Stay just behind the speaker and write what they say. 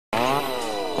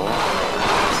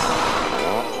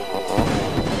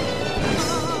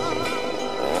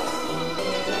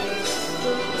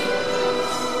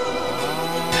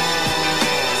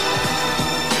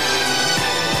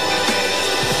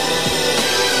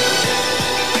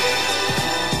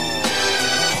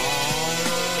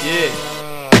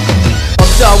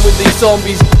Done with these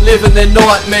zombies, living their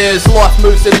nightmares. Life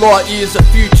moves in light years, the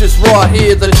future's right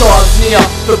here. The time's near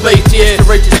for BTS to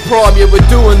reach its prime. Yeah, we're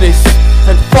doing this,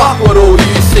 and fuck what all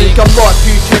you think. I'm like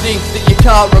putrid ink that you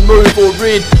can't remove or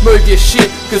rid. Move your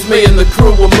shit, cause me and the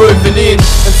crew are moving in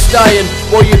and staying,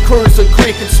 while you're cruising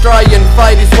quick and straying.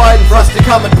 Fate is waiting for us to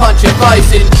come and punch your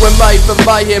face in. We're made for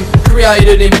mayhem,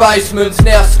 created in basements.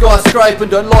 Now skyscraping,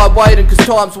 don't lie waiting cause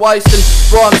time's wasting.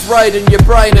 Rhymes raiding your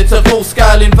brain, it's a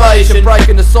full-scale invasion.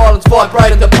 Breaking the silence,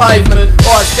 vibrating the pavement.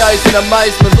 Eyes gazing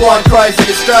amazement, blind crazy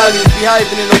Australians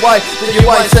behaving in a way that you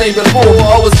ain't seen before.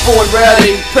 I was born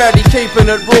rowdy, proudly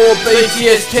keeping it raw.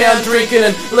 BTS town drinking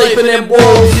and leaping them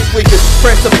walls. If we could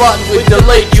press a button we'd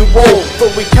delete you all,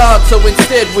 but we can't, so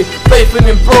instead we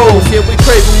beefing in brawls. Yeah, we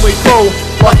creep and we crawl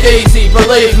like easy,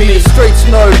 believe me. The streets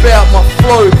know about my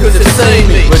flow cause they've seen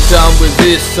me. We're done with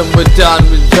this and we're done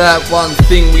with that. One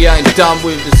thing we ain't done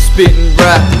with is spitting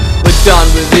rap. We're done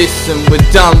with this and we're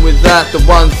done with that. The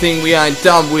one thing we ain't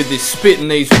done with is spitting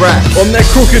these raps. I'm that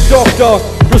crooked doctor,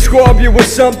 prescribe you with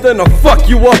something, I'll fuck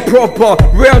you up proper.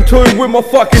 Round two with my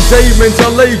fucking demons, a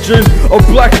legion of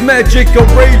black magic, a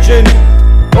region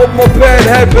of my bad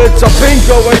habits. I've been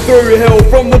going through hell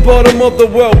from the bottom of the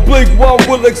well. Big one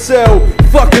will excel,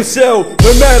 fucking sell.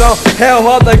 No matter how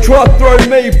hard they try to throw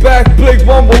me back, Big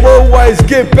one will always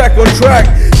get back on track.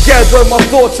 Gather my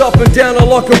thoughts up and down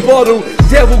like a bottle.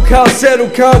 Devil can't settle,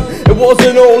 cunt. It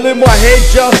wasn't all in my head,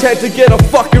 just had to get a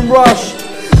fucking rush.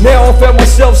 Now I found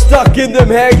myself stuck in them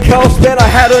handcuffs, man, I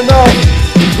had enough.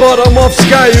 But I'm off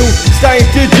scale, staying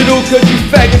digital cause you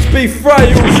faggots be frail.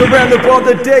 Surrounded by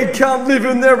the dead, can't live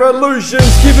in their illusions,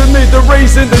 giving me the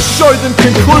reason to show them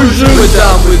conclusions. We're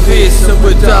done with this and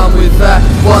we're done with that.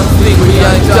 One thing we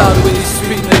ain't done with is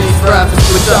spitting these raps.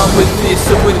 We're done with this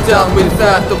and we're done with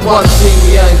that. The one thing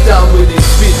we ain't done with is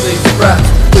spitting these raps.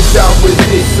 We're done with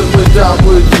this and we're done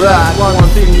with that. One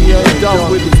thing we ain't done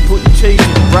with is putting cheese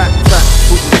in rap tracks.